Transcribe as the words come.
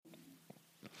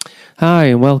Hi,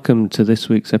 and welcome to this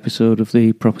week's episode of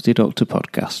the Property Doctor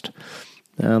podcast.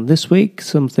 And this week,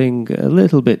 something a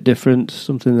little bit different,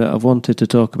 something that I've wanted to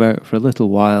talk about for a little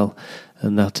while,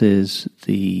 and that is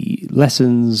the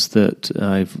lessons that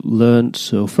I've learnt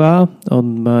so far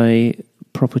on my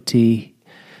property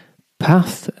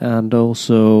path, and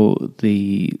also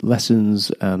the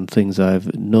lessons and things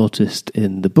I've noticed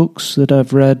in the books that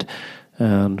I've read,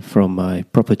 and from my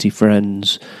property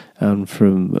friends, and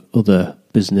from other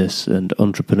business and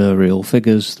entrepreneurial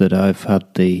figures that I've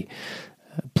had the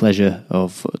pleasure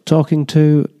of talking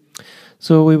to.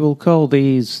 So we will call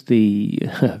these the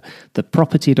the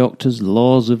Property Doctor's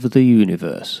Laws of the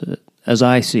Universe, as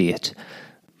I see it.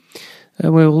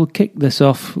 And we will kick this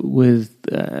off with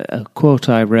a quote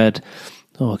I read,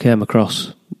 or came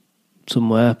across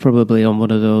somewhere, probably on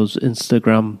one of those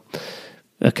Instagram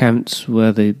accounts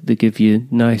where they give you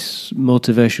nice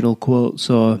motivational quotes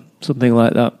or something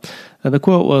like that. And the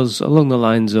quote was along the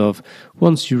lines of,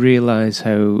 once you realise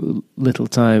how little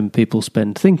time people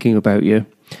spend thinking about you,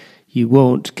 you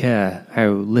won't care how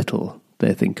little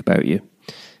they think about you.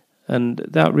 And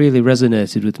that really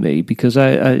resonated with me, because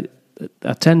I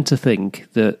tend to think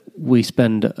that we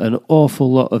spend an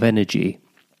awful lot of energy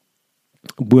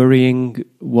worrying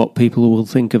what people will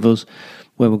think of us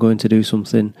when we're going to do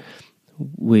something.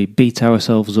 We beat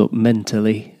ourselves up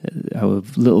mentally. Our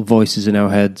little voices in our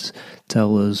heads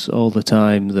tell us all the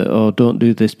time that, oh, don't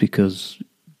do this because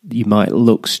you might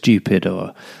look stupid,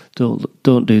 or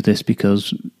don't do this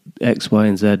because X, Y,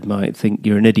 and Z might think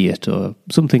you're an idiot, or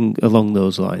something along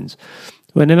those lines.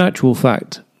 When in actual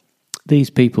fact,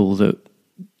 these people that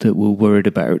we're worried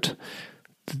about,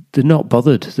 they're not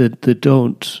bothered. They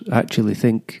don't actually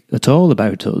think at all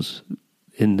about us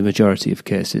in the majority of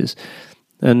cases.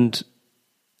 And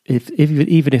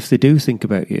even if they do think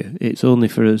about you, it's only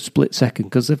for a split second,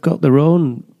 because they've got their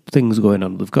own things going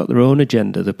on. They've got their own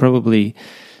agenda. They probably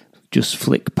just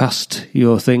flick past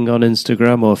your thing on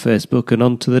Instagram or Facebook and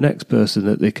on to the next person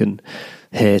that they can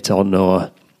hate on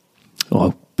or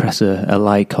press a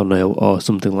like on, or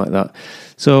something like that.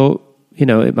 So,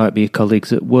 it might be your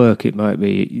colleagues at work. It might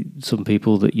be some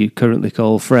people that you currently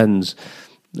call friends.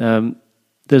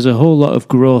 There's a whole lot of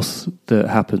growth that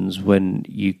happens when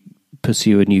you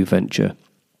pursue a new venture.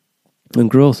 And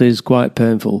growth is quite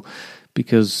painful,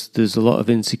 because there's a lot of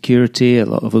insecurity, a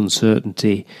lot of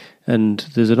uncertainty, and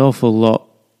there's an awful lot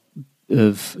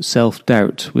of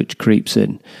self-doubt which creeps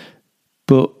in.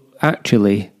 But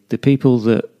actually, the people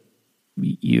that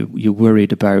you're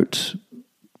worried about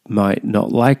might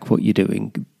not like what you're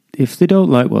doing. If they don't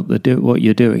like what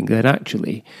you're doing, then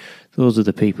actually those are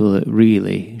the people that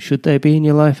really, should they be in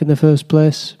your life in the first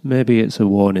place? Maybe it's a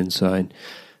warning sign.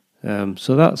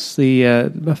 So that's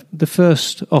the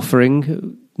first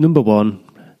offering. Number one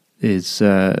is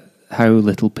how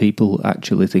little people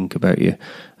actually think about you,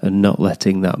 and not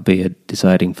letting that be a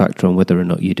deciding factor on whether or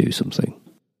not you do something.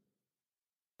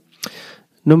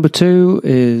 Number two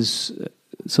is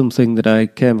something that I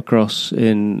came across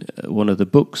in one of the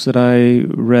books that I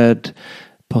read,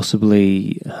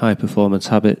 possibly High Performance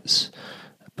Habits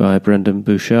by Brendon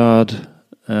Burchard.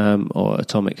 Or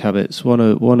Atomic Habits, one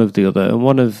of the other, and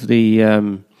one of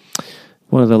the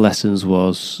lessons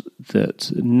was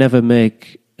that never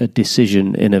make a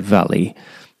decision in a valley,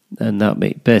 and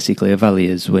that basically a valley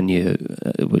is when you're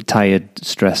tired,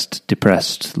 stressed,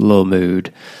 depressed, low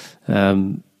mood.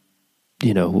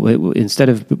 Instead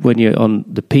of when you're on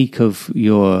the peak of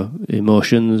your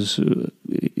emotions,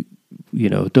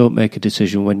 don't make a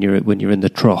decision when you're in the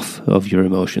trough of your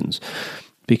emotions,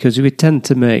 because we tend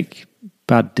to make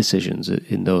bad decisions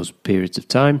in those periods of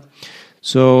time.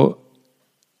 So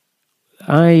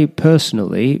I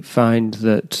personally find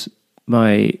that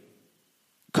my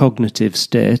cognitive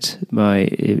state, my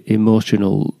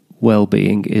emotional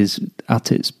well-being, is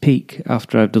at its peak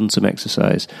after I've done some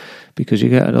exercise, because you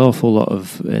get an awful lot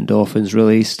of endorphins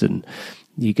released, and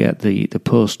you get the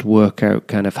post-workout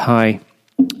kind of high.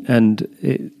 And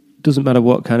it doesn't matter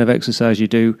what kind of exercise you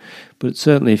do, but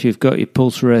certainly if you've got your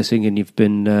pulse racing and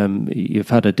you've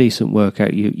had a decent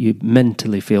workout, you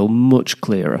mentally feel much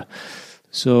clearer.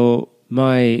 So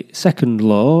my second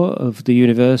law of the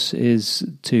universe is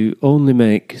to only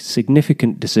make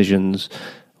significant decisions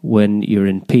when you're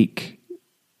in peak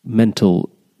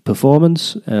mental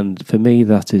performance, and for me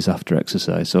that is after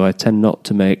exercise. So I tend not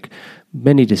to make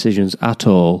many decisions at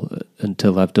all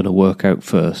until I've done a workout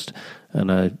first. And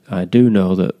I do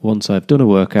know that once I've done a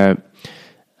workout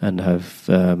and I've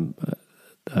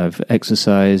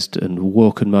exercised and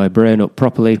woken my brain up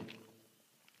properly,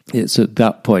 it's at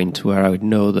that point where I would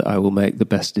know that I will make the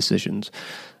best decisions.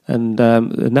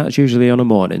 and that's usually on a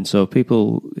morning. So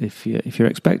people, if you're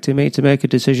expecting me to make a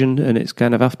decision and it's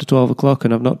kind of after 12 o'clock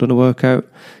and I've not done a workout,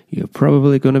 you're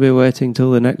probably going to be waiting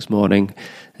till the next morning,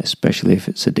 especially if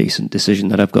it's a decent decision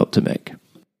that I've got to make.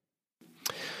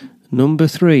 Number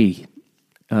 3,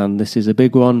 and this is a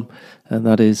big one, and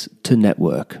that is to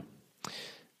network.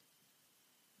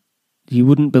 You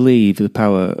wouldn't believe the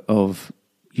power of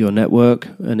your network,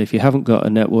 and if you haven't got a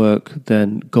network,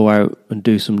 then go out and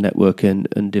do some networking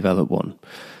and develop one.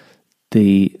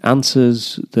 The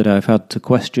answers that I've had to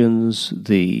questions,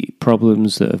 the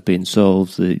problems that have been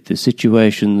solved, the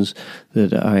situations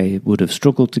that I would have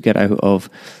struggled to get out of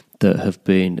that have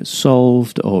been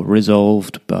solved or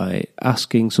resolved by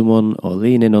asking someone or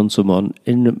leaning on someone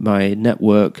in my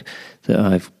network that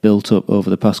I've built up over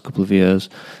the past couple of years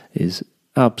is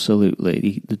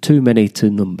absolutely too many to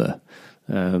number.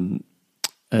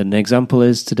 An example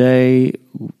is today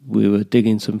we were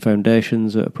digging some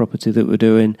foundations at a property that we're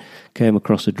doing, came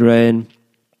across a drain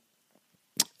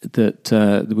that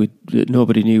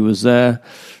nobody knew was there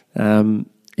in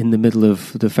the middle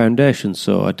of the foundation,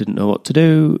 so I didn't know what to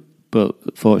do,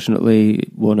 but fortunately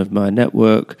one of my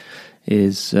network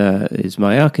is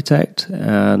my architect,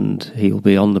 and he'll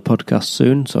be on the podcast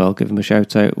soon, so I'll give him a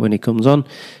shout out when he comes on.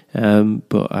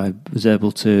 But I was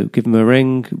able to give him a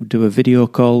ring, do a video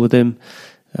call with him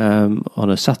on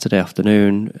a Saturday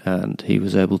afternoon, and he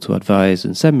was able to advise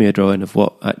and send me a drawing of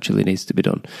what actually needs to be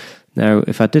done. Now,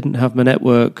 if I didn't have my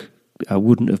network, I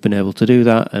wouldn't have been able to do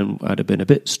that, and I'd have been a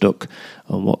bit stuck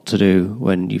on what to do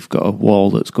when you've got a wall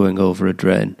that's going over a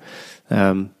drain.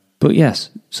 But yes,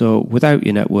 so without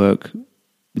your network,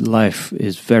 life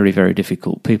is very, very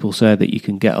difficult. People say that you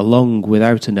can get along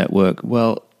without a network.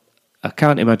 Well, I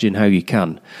can't imagine how you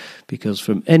can, because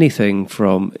from anything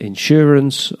from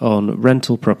insurance on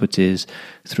rental properties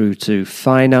through to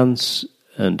finance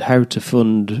and how to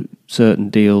fund certain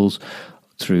deals,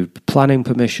 through planning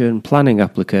permission, planning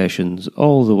applications,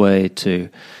 all the way to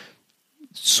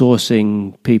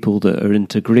sourcing people that are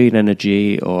into green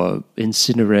energy or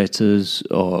incinerators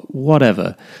or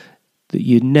whatever, that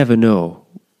you never know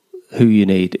who you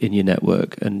need in your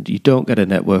network, and you don't get a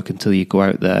network until you go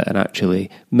out there and actually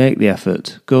make the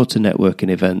effort, go to networking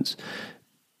events,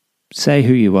 say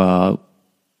who you are,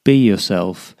 be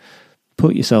yourself,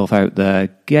 put yourself out there,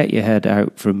 get your head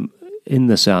out from in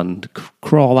the sand,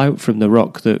 crawl out from the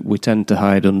rock that we tend to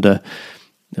hide under,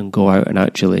 and go out and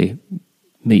actually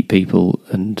meet people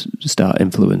and start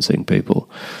influencing people.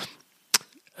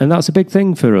 And that's a big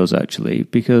thing for us, actually,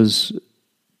 because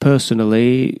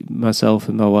personally, myself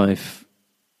and my wife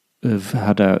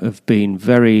have been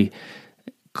very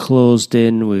closed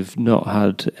in. We've not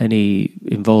had any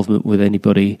involvement with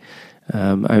anybody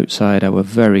outside our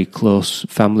very close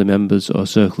family members or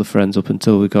circle of friends up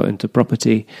until we got into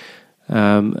property.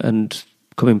 And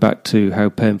coming back to how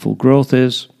painful growth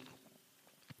is,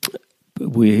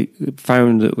 we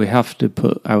found that we have to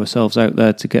put ourselves out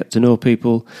there to get to know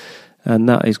people, and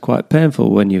that is quite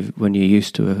painful when you're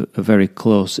used to a very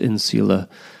close insular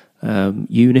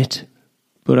unit.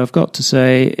 But I've got to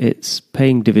say it's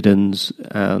paying dividends,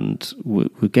 and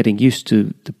we're getting used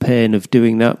to the pain of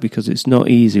doing that, because it's not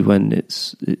easy when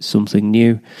it's something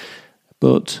new.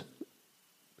 But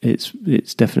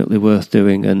it's definitely worth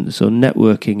doing, and so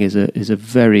networking is a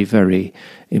very, very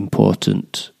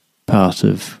important part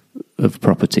of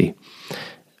property.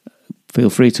 Feel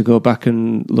free to go back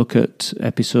and look at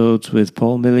episodes with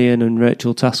Paul Millian and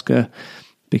Rachel Tasker,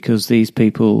 because these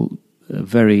people are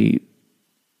very,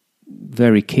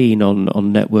 very keen on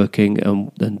networking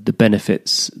and the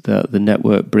benefits that the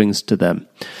network brings to them.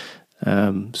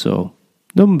 So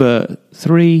number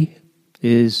 3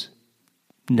 is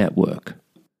network.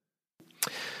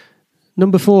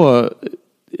 Number 4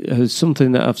 is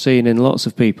something that I've seen in lots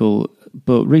of people,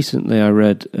 but recently I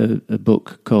read a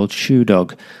book called Shoe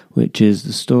Dog, which is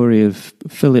the story of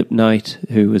Philip Knight,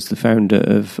 who was the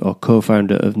founder or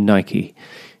co-founder of Nike.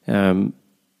 And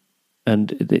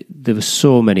there were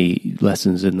so many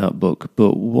lessons in that book,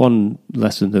 but one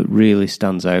lesson that really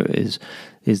stands out is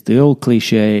the old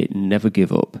cliche, never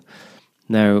give up.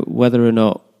 Now, whether or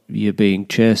not you're being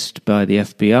chased by the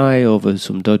FBI over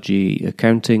some dodgy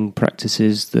accounting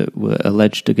practices that were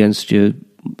alleged against you,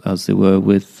 as they were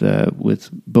with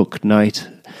Buck Knight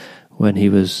when he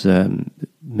was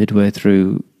midway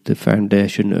through the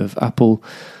foundation of Apple,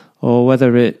 or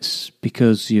whether it's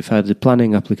because you've had the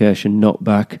planning application knocked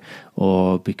back,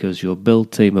 or because your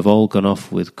build team have all gone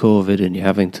off with COVID and you're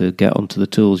having to get onto the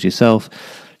tools yourself,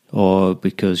 or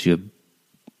because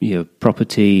your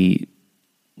property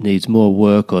needs more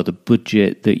work, or the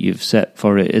budget that you've set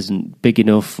for it isn't big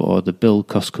enough, or the build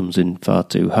cost comes in far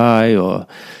too high, or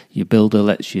your builder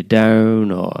lets you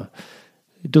down, or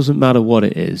it doesn't matter what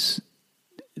it is.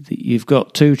 You've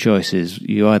got two choices.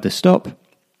 You either stop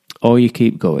or you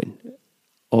keep going,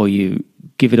 or you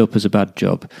give it up as a bad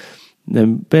job.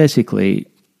 Then basically,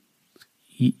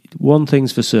 one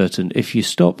thing's for certain: if you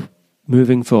stop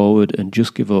moving forward and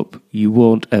just give up, you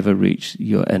won't ever reach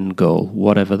your end goal,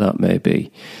 whatever that may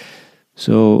be.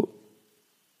 So,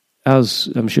 as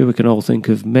I'm sure we can all think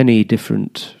of many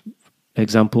different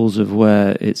examples of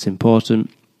where it's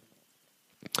important,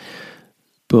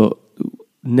 but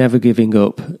never giving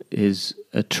up is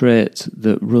a trait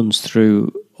that runs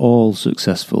through all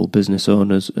successful business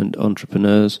owners and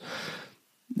entrepreneurs.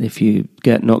 If you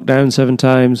get knocked down 7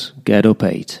 times, get up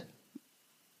 8.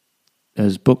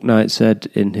 As Bucknight said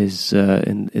in his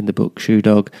in the book Shoe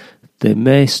Dog, they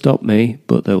may stop me,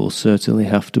 but they will certainly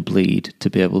have to bleed to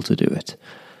be able to do it.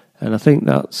 And I think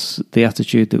that's the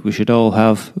attitude that we should all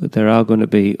have. There are going to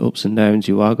be ups and downs.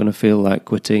 You are going to feel like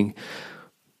quitting,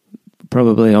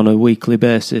 probably on a weekly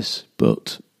basis,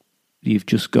 but you've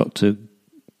just got to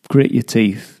grit your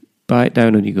teeth, bite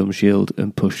down on your gum shield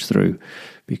and push through,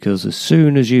 because as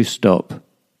soon as you stop,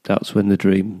 that's when the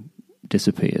dream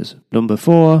disappears. Number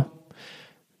 4,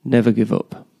 never give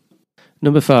up.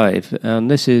 Number 5,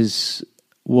 and this is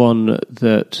one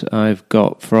that I've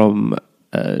got from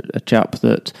a chap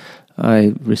that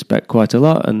I respect quite a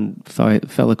lot, and a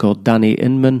fella called Danny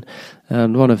Inman,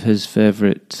 and one of his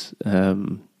favourite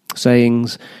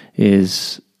sayings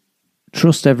is,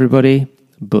 trust everybody,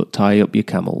 but tie up your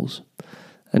camels.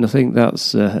 And I think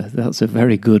that's a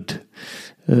very good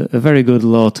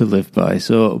law to live by.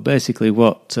 So basically,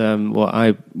 what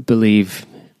I believe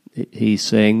he's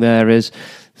saying there is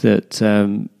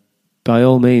that by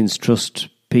all means, trust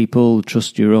people,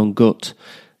 trust your own gut,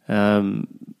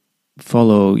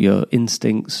 follow your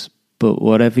instincts, but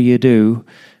whatever you do,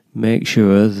 make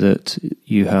sure that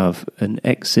you have an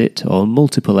exit or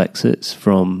multiple exits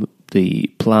from the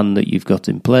plan that you've got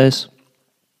in place.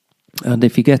 And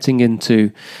if you're getting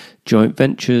into joint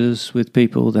ventures with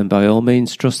people, then by all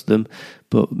means trust them,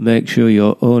 but make sure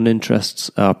your own interests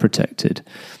are protected.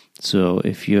 So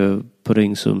if you're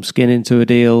putting some skin into a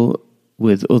deal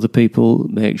with other people,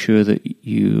 make sure that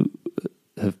you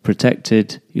have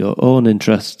protected your own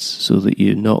interests so that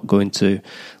you're not going to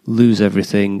lose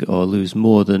everything or lose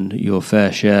more than your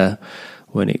fair share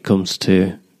when it comes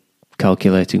to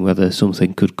calculating whether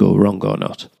something could go wrong or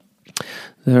not.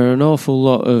 There are an awful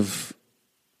lot of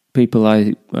people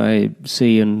I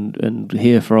see and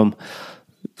hear from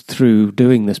through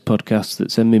doing this podcast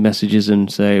that send me messages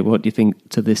and say, what do you think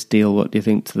to this deal? What do you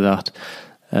think to that?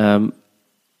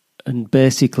 And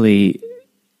basically,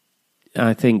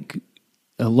 I think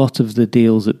a lot of the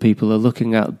deals that people are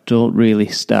looking at don't really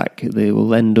stack. They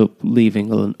will end up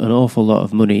leaving an awful lot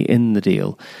of money in the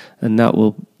deal, and that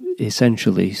will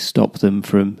essentially stop them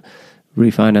from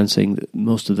refinancing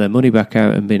most of their money back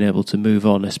out and being able to move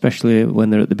on, especially when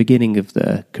they're at the beginning of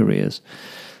their careers.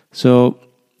 So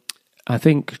I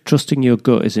think trusting your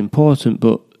gut is important,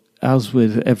 but as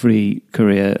with every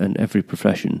career and every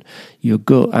profession, your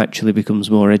gut actually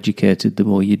becomes more educated the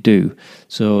more you do.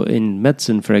 So in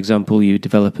medicine, for example, you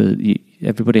develop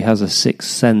everybody has a sixth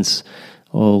sense.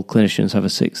 All clinicians have a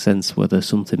sixth sense whether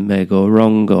something may go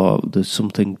wrong or there's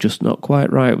something just not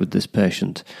quite right with this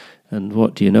patient. And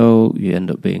what do you know? You end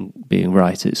up being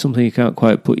right. It's something you can't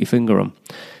quite put your finger on.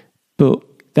 But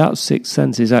that sixth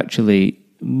sense is actually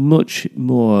much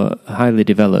more highly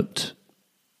developed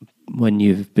when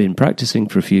you've been practicing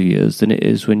for a few years than it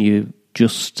is when you're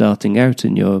just starting out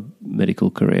in your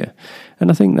medical career. And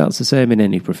I think that's the same in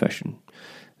any profession.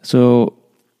 So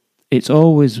it's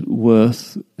always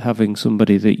worth having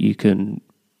somebody that you can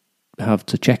have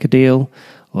to check a deal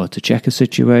or to check a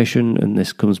situation, and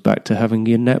this comes back to having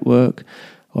your network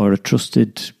or a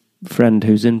trusted friend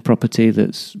who's in property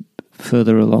that's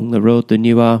further along the road than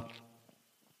you are.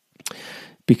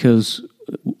 Because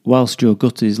whilst your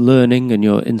gut is learning and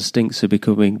your instincts are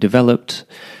becoming developed,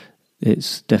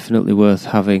 it's definitely worth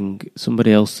having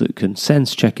somebody else that can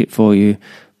sense check it for you,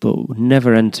 but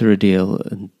never enter a deal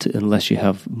unless you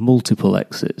have multiple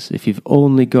exits. If you've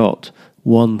only got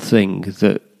one thing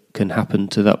that can happen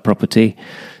to that property,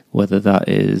 whether that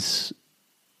is,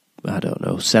 I don't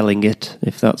know, selling it,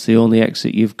 if that's the only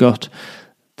exit you've got,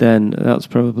 then that's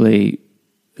probably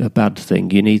a bad thing.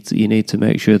 You need to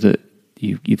make sure that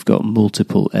you've got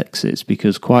multiple exits,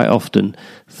 because quite often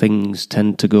things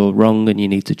tend to go wrong and you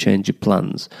need to change your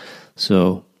plans.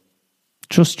 So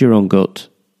trust your own gut,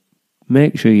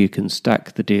 make sure you can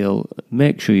stack the deal,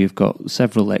 make sure you've got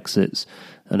several exits,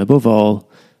 And above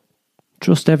all,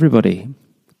 trust everybody,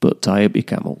 but tie up your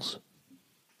camels.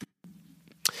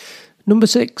 Number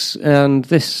 6, and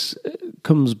this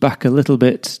comes back a little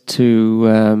bit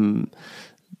to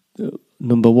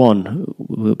number 1,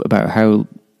 about how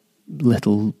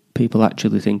little people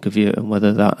actually think of you and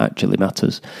whether that actually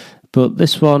matters. But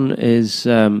this one is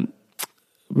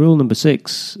rule number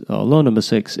 6, or law number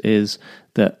 6, is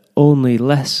that only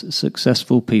less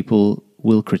successful people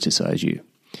will criticize you.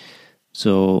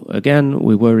 So again,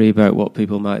 we worry about what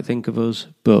people might think of us,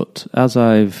 but as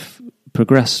I've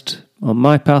progressed on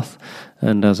my path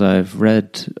and as I've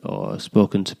read or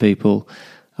spoken to people,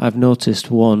 I've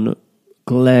noticed one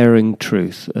glaring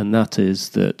truth, and that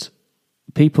is that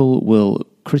people will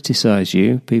criticize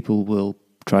you, people will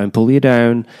try and pull you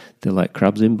down, they're like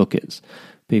crabs in buckets.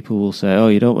 People will say, oh,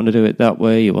 you don't want to do it that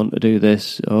way, you want to do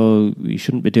this, oh, you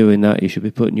shouldn't be doing that, you should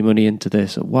be putting your money into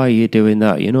this, or why are you doing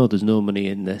that, you know there's no money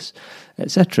in this,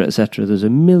 etc., etc. There's a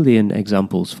million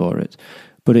examples for it.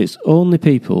 But it's only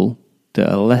people that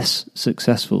are less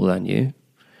successful than you,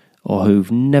 or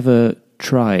who've never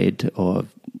tried, or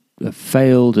have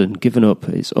failed and given up,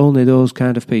 it's only those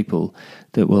kind of people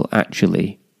that will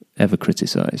actually ever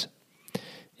criticize.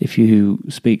 If you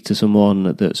speak to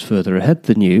someone that's further ahead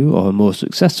than you or more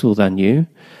successful than you,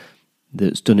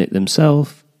 that's done it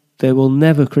themselves, they will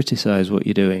never criticize what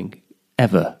you're doing,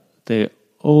 ever. They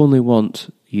only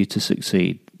want you to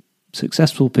succeed.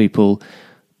 Successful people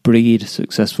breed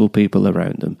successful people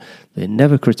around them. They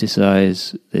never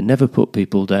criticize, they never put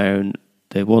people down,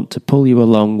 they want to pull you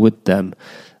along with them.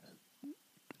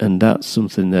 And that's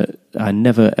something that I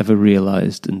never ever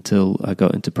realized until I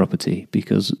got into property,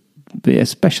 because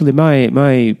especially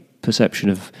my perception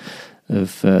of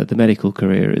the medical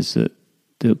career is that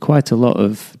there quite a lot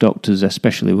of doctors,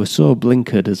 especially, were so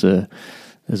blinkered as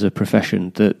a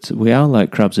profession that we are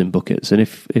like crabs in buckets. And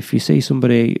if you see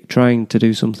somebody trying to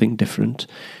do something different,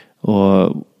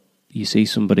 or you see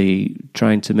somebody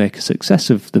trying to make a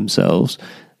success of themselves,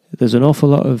 there's an awful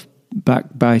lot of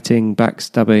backbiting,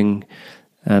 backstabbing,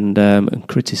 and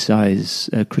criticisms,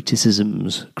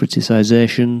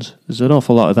 criticizations. There's an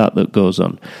awful lot of that goes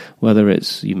on. Whether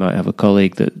it's, you might have a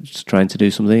colleague that's trying to do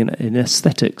something in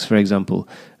aesthetics, for example,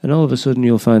 and all of a sudden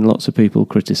you'll find lots of people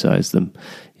criticize them.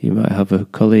 You might have a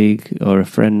colleague or a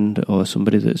friend or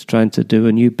somebody that's trying to do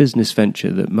a new business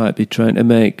venture that might be trying to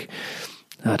make,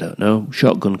 I don't know,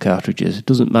 shotgun cartridges. It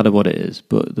doesn't matter what it is,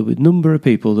 but there will be a number of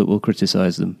people that will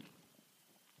criticize them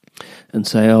and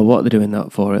say, oh, what are they doing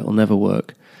that for? It'll never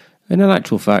work. And in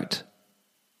actual fact,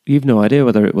 you've no idea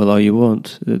whether it will or you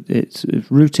won't. It's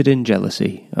rooted in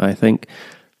jealousy, I think.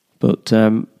 But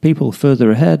people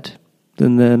further ahead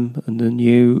than them and than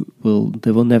you,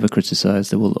 they will never criticize,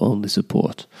 they will only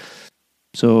support.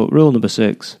 So rule number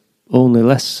 6, only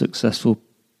less successful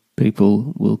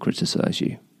people will criticize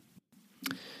you.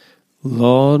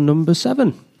 Law number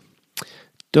 7,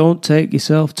 don't take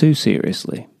yourself too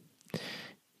seriously.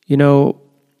 You know,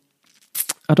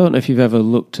 I don't know if you've ever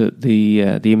looked at the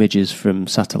images from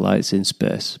satellites in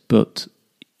space, but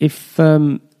if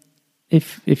you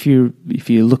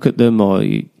look at them, or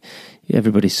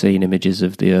everybody's seen images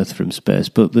of the Earth from space,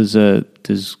 but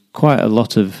there's quite a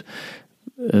lot of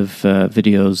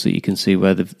videos that you can see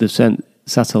where they've sent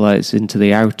satellites into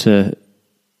the outer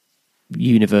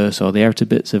universe, or the outer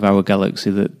bits of our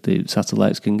galaxy that the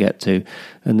satellites can get to,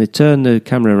 and they turn the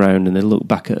camera around and they look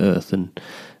back at Earth, and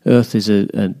Earth is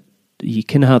you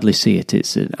can hardly see it.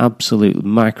 It's an absolute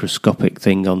microscopic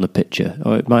thing on the picture,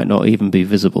 or it might not even be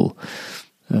visible,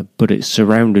 but it's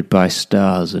surrounded by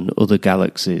stars and other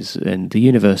galaxies, and the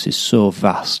universe is so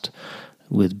vast,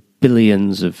 with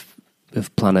billions of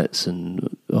planets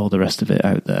and all the rest of it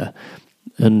out there.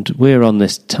 And we're on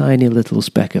this tiny little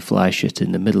speck of fly shit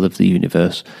in the middle of the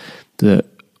universe that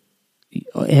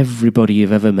everybody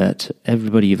you've ever met,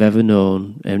 everybody you've ever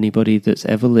known, anybody that's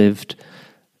ever lived,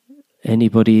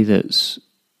 anybody that's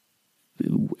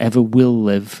ever will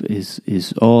live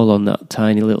is all on that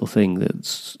tiny little thing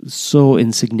that's so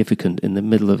insignificant in the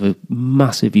middle of a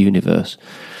massive universe.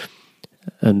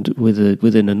 And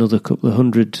within another couple of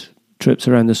hundred trips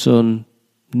around the sun,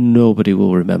 nobody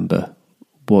will remember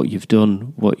what you've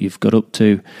done, what you've got up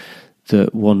to,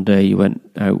 that one day you went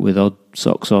out with odd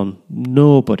socks on.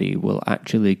 Nobody will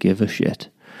actually give a shit.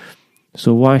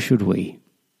 So why should we?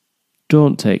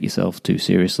 Don't take yourself too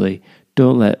seriously.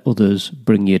 Don't let others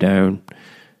bring you down.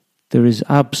 There is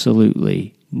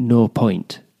absolutely no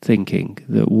point thinking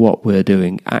that what we're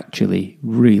doing actually,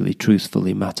 really,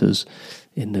 truthfully matters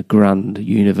in the grand,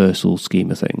 universal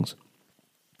scheme of things.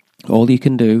 All you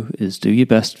can do is do your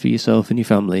best for yourself and your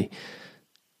family.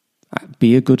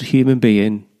 Be a good human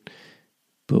being,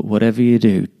 But whatever you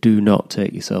do, do not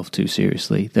take yourself too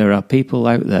seriously. There are people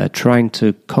out there trying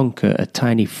to conquer a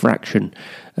tiny fraction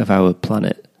of our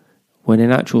planet, when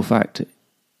in actual fact,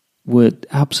 we're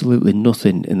absolutely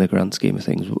nothing in the grand scheme of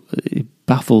things. It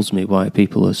baffles me why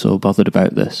people are so bothered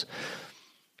about this.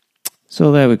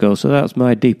 So there we go. So that's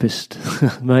my deepest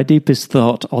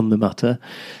thought on the matter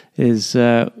is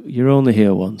you're only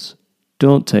here once.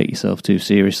 Don't take yourself too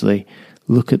seriously.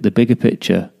 Look at the bigger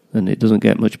picture. And it doesn't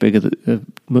get much bigger,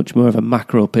 much more of a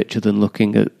macro picture than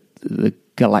looking at the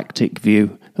galactic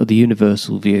view or the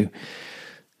universal view.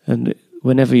 And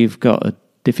whenever you've got a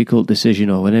difficult decision,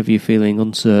 or whenever you're feeling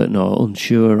uncertain or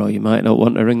unsure, or you might not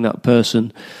want to ring that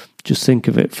person, just think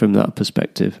of it from that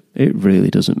perspective. It really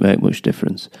doesn't make much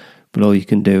difference. But all you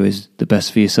can do is the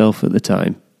best for yourself at the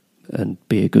time and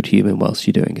be a good human whilst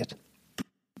you're doing it.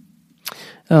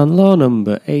 And law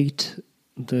number 8,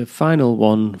 the final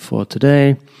one for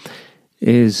today,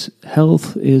 is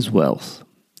health is wealth.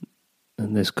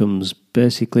 And this comes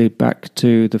basically back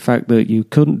to the fact that you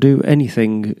couldn't do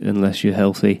anything unless you're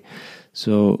healthy.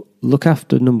 So look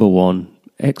after number 1,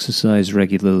 exercise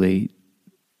regularly,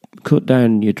 cut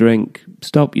down your drink,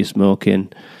 stop your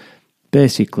smoking.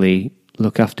 Basically,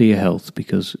 look after your health,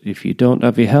 because if you don't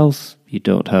have your health, you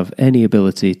don't have any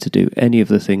ability to do any of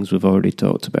the things we've already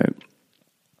talked about.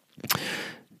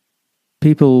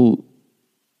 People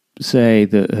say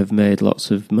that have made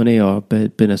lots of money or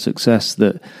been a success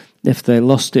that if they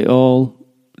lost it all,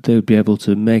 they would be able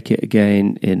to make it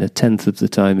again in a tenth of the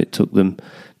time it took them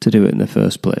to do it in the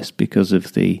first place, because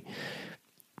of the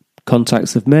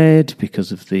contacts they've made,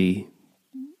 because of the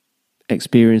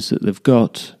experience that they've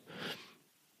got,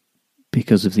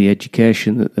 because of the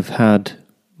education that they've had,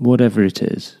 whatever it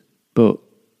is. But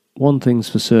one thing's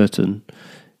for certain,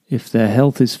 if their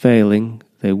health is failing,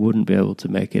 they wouldn't be able to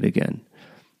make it again.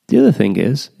 The other thing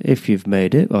is, if you've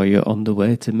made it, or you're on the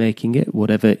way to making it,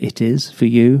 whatever it is for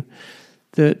you,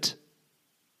 that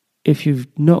if you've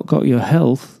not got your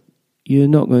health, you're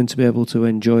not going to be able to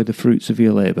enjoy the fruits of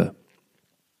your labour.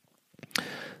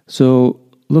 So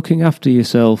looking after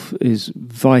yourself is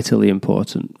vitally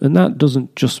important, and that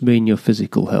doesn't just mean your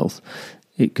physical health.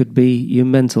 It could be your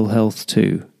mental health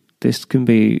too. This can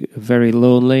be a very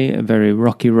lonely, a very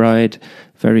rocky ride,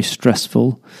 very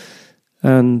stressful,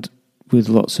 and with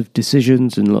lots of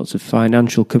decisions and lots of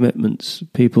financial commitments,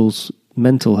 people's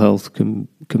mental health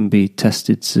can be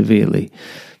tested severely.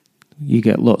 You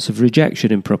get lots of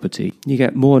rejection in property. You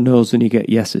get more no's than you get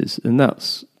yeses, and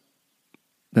that's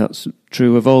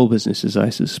true of all businesses, I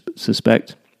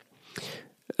suspect.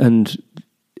 And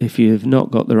if you've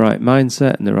not got the right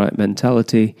mindset and the right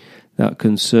mentality, that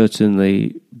can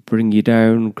certainly bring you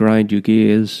down, grind your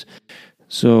gears.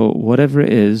 So whatever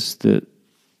it is that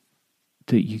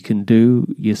you can do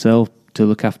yourself to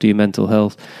look after your mental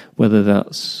health, whether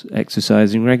that's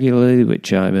exercising regularly,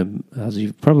 which as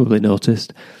you've probably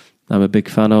noticed, I'm a big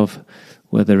fan of,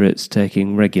 whether it's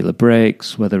taking regular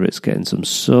breaks, whether it's getting some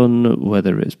sun,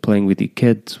 whether it's playing with your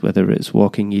kids, whether it's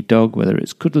walking your dog, whether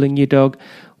it's cuddling your dog,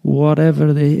 whatever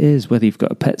it is, whether you've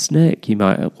got a pet snake, you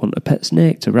might want a pet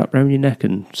snake to wrap around your neck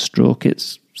and stroke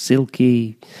its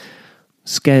silky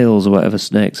scales or whatever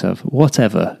snakes have.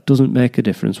 Whatever, doesn't make a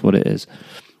difference what it is.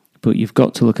 But you've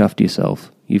got to look after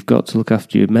yourself. You've got to look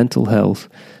after your mental health,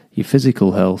 your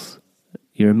physical health,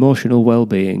 your emotional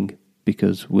well-being,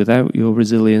 because without your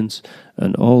resilience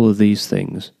and all of these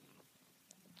things,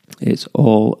 it's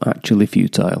all actually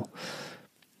futile.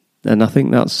 And I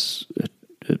think that's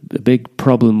a big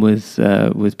problem with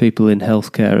people in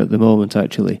healthcare at the moment,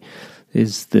 actually,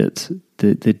 is that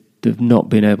they've not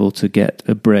been able to get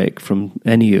a break from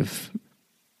any of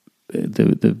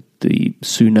the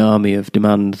tsunami of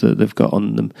demand that they've got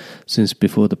on them since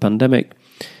before the pandemic.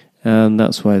 And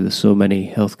that's why there's so many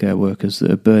healthcare workers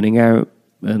that are burning out,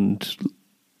 and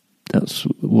that's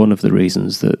one of the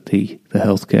reasons that the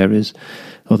healthcare is,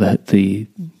 or the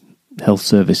health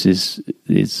service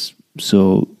is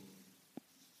so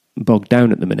bogged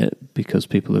down at the minute, because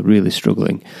people are really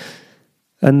struggling.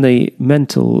 And the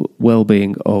mental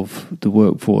well-being of the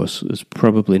workforce has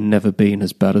probably never been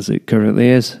as bad as it currently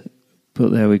is.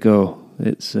 But there we go.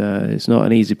 It's not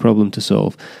an easy problem to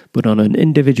solve. But on an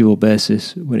individual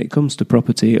basis, when it comes to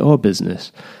property or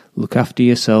business, look after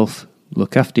yourself,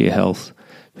 look after your health,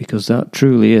 because that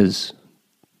truly is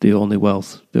the only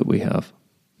wealth that we have.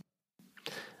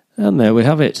 And there we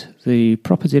have it, the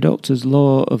Property Doctor's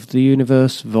Law of the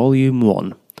Universe, Volume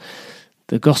 1.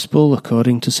 The Gospel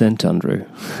according to St. Andrew.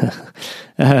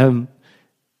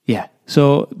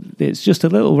 So it's just a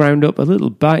little roundup, a little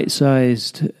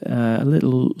bite-sized, a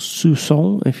little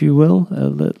soupçon, if you will, a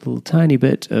little tiny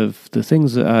bit of the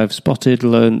things that I've spotted,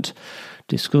 learnt,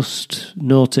 discussed,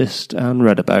 noticed and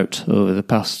read about over the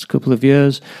past couple of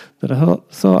years that I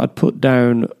thought I'd put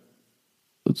down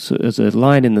as a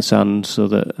line in the sand so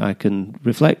that I can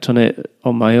reflect on it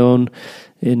on my own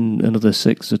in another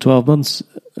 6 to 12 months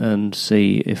and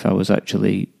see if I was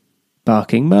actually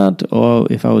barking mad or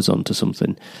if I was onto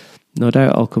something. No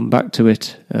doubt I'll come back to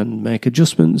it and make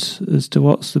adjustments as to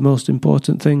what's the most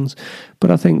important things, but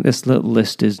I think this little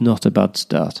list is not a bad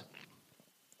start.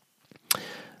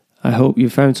 I hope you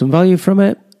found some value from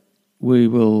it. We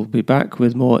will be back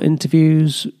with more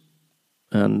interviews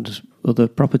and other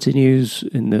property news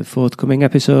in the forthcoming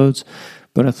episodes,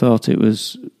 but I thought it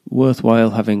was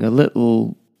worthwhile having a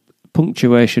little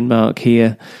punctuation mark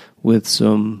here with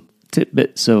some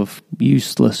tidbits of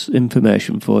useless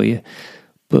information for you.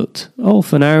 But all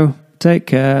for now, take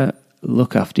care,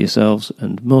 look after yourselves,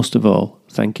 and most of all,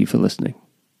 thank you for listening.